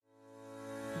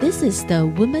This is the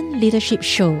Women Leadership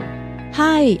Show.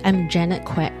 Hi, I'm Janet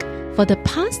Quek. For the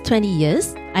past 20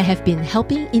 years, I have been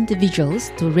helping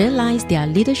individuals to realize their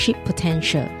leadership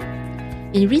potential.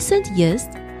 In recent years,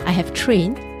 I have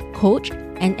trained, coached,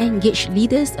 and engaged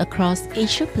leaders across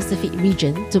Asia-Pacific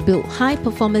region to build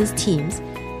high-performance teams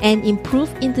and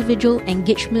improve individual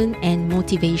engagement and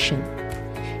motivation.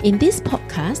 In this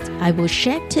podcast, I will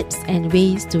share tips and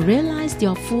ways to realize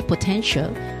your full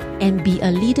potential and be a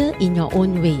leader in your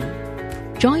own way.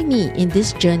 Join me in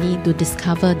this journey to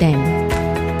discover them.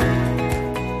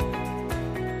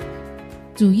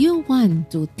 Do you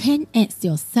want to 10x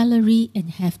your salary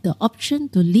and have the option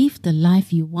to live the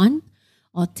life you want,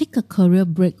 or take a career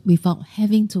break without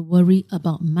having to worry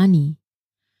about money?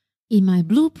 In my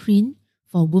Blueprint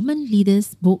for Women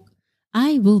Leaders book,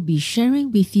 I will be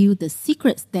sharing with you the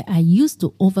secrets that I used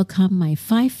to overcome my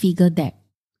 5-figure debt,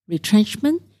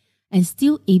 retrenchment, and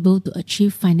still able to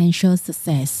achieve financial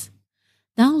success.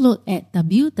 Download at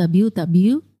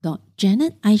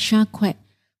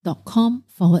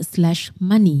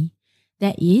www.janetaishaquek.com/money.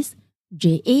 That is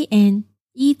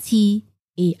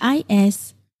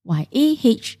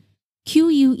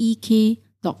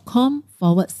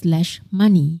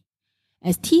JANETAISHAQUEK.com/money.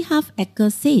 As T. Harv Eker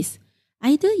says,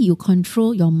 either you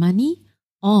control your money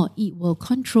or it will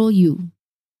control you.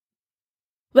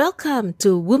 Welcome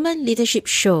to Women Leadership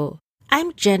Show.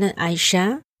 I'm Janet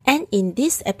Aisha, and in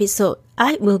this episode,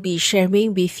 I will be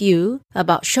sharing with you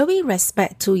about showing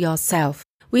respect to yourself.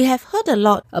 We have heard a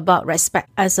lot about respect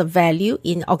as a value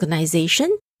in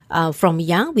organization. From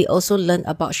young, we also learn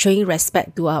about showing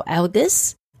respect to our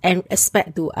elders and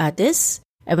respect to others.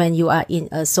 And when you are in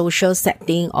a social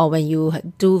setting or when you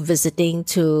do visiting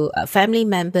to family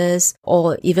members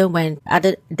or even when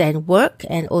other than work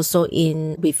and also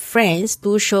with friends,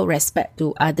 do show respect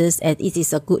to others, and it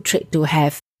is a good trait to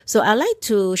have. So I'd like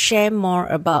to share more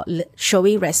about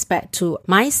showing respect to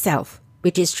myself,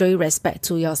 which is showing respect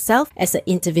to yourself as an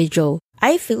individual.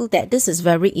 I feel that this is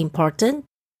very important,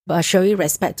 showing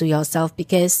respect to yourself,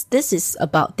 because this is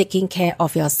about taking care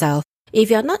of yourself. If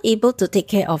you're not able to take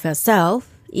care of yourself,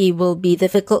 it will be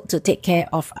difficult to take care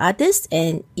of others,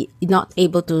 and you're not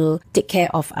able to take care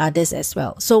of others as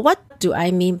well. So what do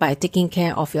I mean by taking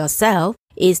care of yourself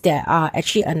is there are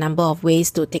actually a number of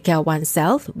ways to take care of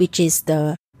oneself, which is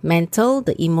the mental,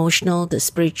 the emotional, the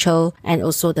spiritual, and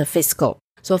also the physical.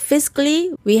 So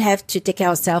physically, we have to take care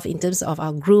of ourselves in terms of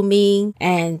our grooming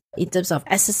and in terms of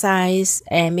exercise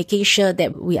and making sure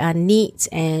that we are neat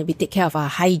and we take care of our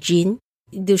hygiene.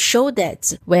 To show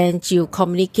that when you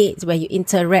communicate, when you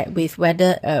interact with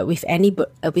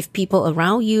with people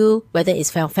around you, whether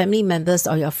it's family members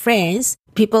or your friends,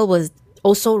 people will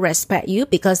also respect you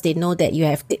because they know that you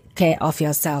have taken care of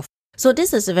yourself. So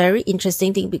this is a very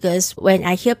interesting thing, because when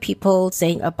I hear people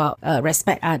saying about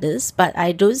respect others, but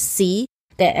I don't see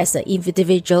that as an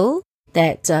individual,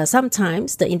 that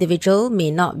sometimes the individual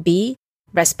may not be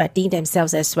respecting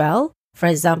themselves as well. For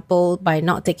example, by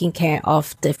not taking care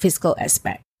of the physical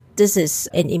aspect. This is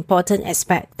an important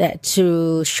aspect, that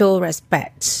to show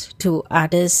respect to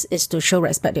others is to show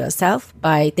respect to yourself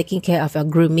by taking care of your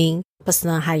grooming,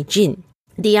 personal hygiene.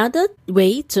 The other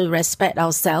way to respect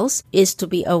ourselves is to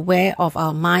be aware of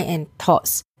our mind and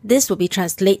thoughts. This will be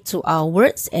translated to our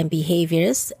words and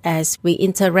behaviors as we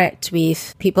interact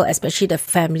with people, especially the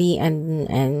family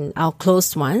and our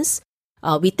close ones.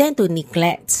 We tend to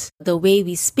neglect the way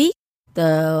we speak,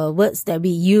 the words that we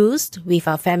used with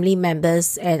our family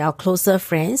members and our closer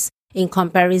friends in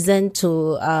comparison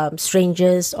to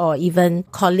strangers or even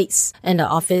colleagues in the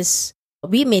office.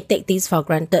 We may take these for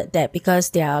granted that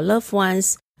because they are loved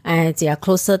ones and they are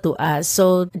closer to us,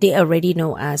 so they already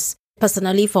know us.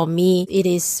 Personally, for me, it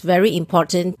is very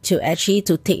important to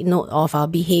take note of our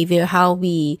behavior, how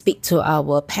we speak to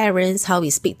our parents, how we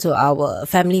speak to our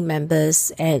family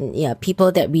members and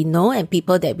people that we know and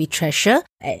people that we treasure.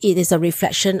 It is a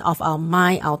reflection of our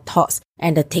mind, our thoughts,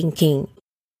 and the thinking.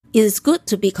 It is good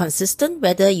to be consistent,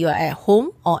 whether you are at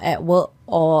home or at work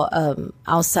or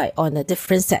outside on the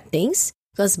different settings,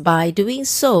 because by doing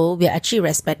so, we are actually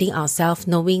respecting ourselves,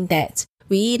 knowing that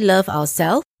we love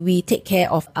ourselves. We take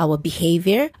care of our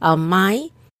behavior, our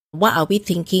mind. What are we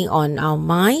thinking on our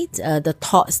mind? The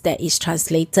thoughts that is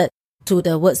translated to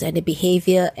the words and the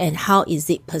behavior, and how is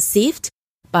it perceived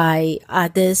by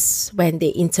others when they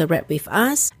interact with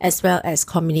us as well as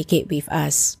communicate with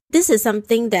us. This is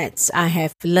something that I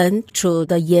have learned through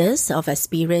the years of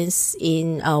experience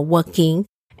in working,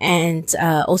 and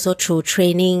also through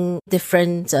training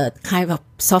different kind of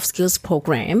soft skills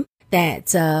program.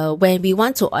 That when we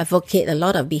want to advocate a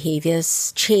lot of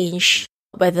behaviors change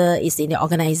whether it's in the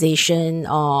organization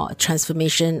or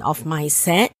transformation of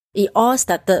mindset, it all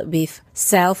started with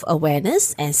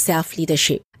self-awareness and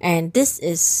self-leadership. And this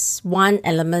is one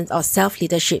element of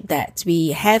self-leadership that we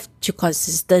have to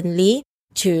consistently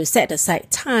to set aside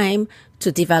time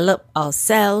to develop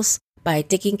ourselves by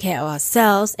taking care of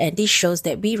ourselves. And this shows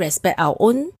that we respect our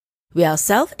own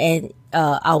ourselves and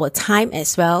our time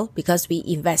as well, because we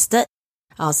invested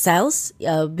ourselves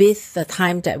with the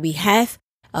time that we have,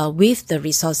 with the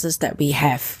resources that we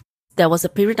have. There was a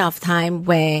period of time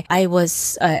where I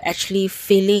was actually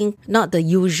feeling not the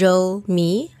usual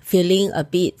me, feeling a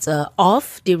bit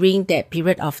off during that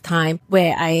period of time,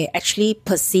 where I actually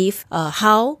perceive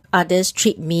how others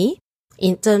treat me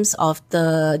in terms of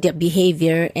their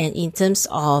behavior, and in terms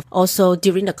of also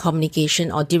during the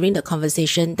communication or during the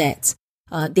conversation that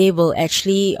they will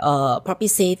actually probably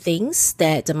say things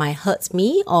that might hurt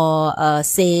me, or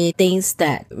say things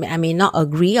that I may not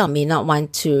agree or may not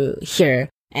want to hear.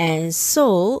 And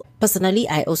so personally,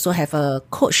 I also have a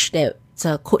coach that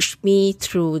coached me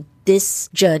through this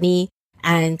journey.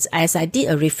 And as I did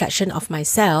a reflection of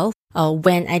myself,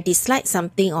 when I dislike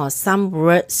something or some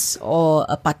words or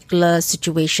a particular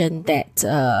situation that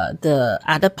the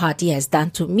other party has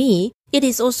done to me, it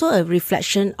is also a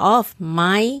reflection of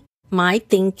my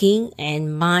thinking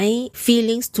and my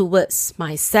feelings towards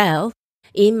myself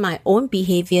in my own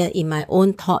behavior, in my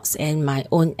own thoughts and my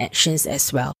own actions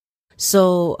as well.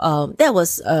 So that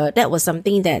was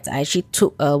something that I actually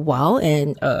took a while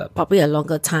and probably a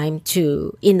longer time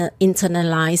to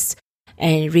internalize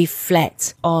and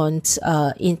reflect on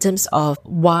in terms of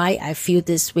why I feel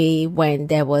this way when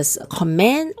there was a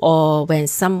comment or when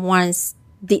someone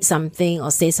did something or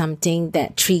say something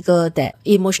that triggered that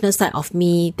emotional side of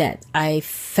me that I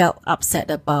felt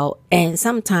upset about. And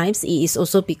sometimes it is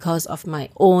also because of my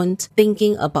own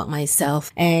thinking about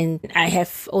myself. And I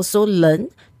have also learned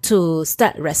to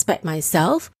start respect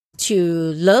myself,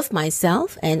 to love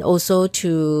myself, and also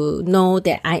to know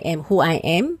that I am who I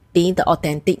am, being the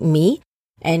authentic me,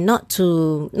 and not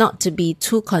to be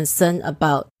too concerned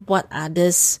about what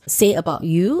others say about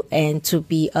you and to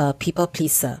be a people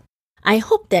pleaser. I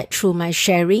hope that through my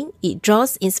sharing, it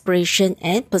draws inspiration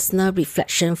and personal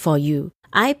reflection for you.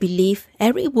 I believe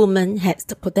every woman has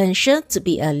the potential to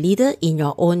be a leader in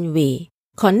your own way.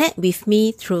 Connect with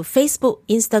me through Facebook,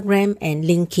 Instagram, and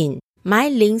LinkedIn. My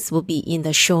links will be in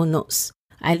the show notes.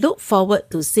 I look forward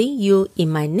to seeing you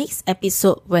in my next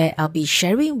episode, where I'll be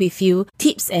sharing with you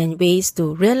tips and ways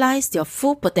to realize your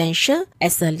full potential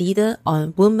as a leader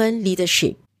on women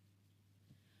leadership.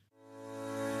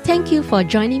 Thank you for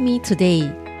joining me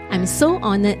today. I'm so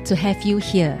honored to have you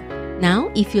here.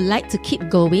 Now, if you'd like to keep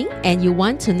going and you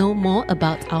want to know more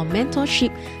about our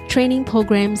mentorship, training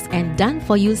programs, and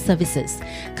done-for-you services,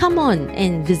 come on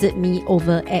and visit me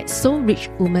over at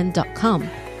soulrichwoman.com.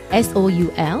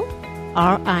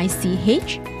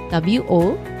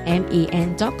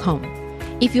 soulrichwoman.com.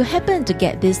 If you happen to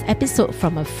get this episode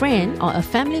from a friend or a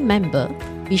family member,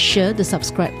 be sure to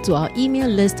subscribe to our email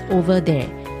list over there.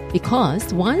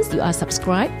 Because once you are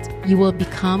subscribed, you will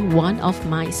become one of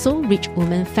my Soul Rich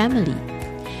Woman family.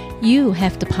 You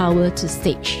have the power to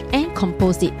stage and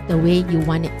compose it the way you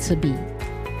want it to be.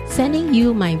 Sending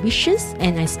you my wishes,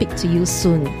 and I speak to you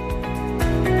soon.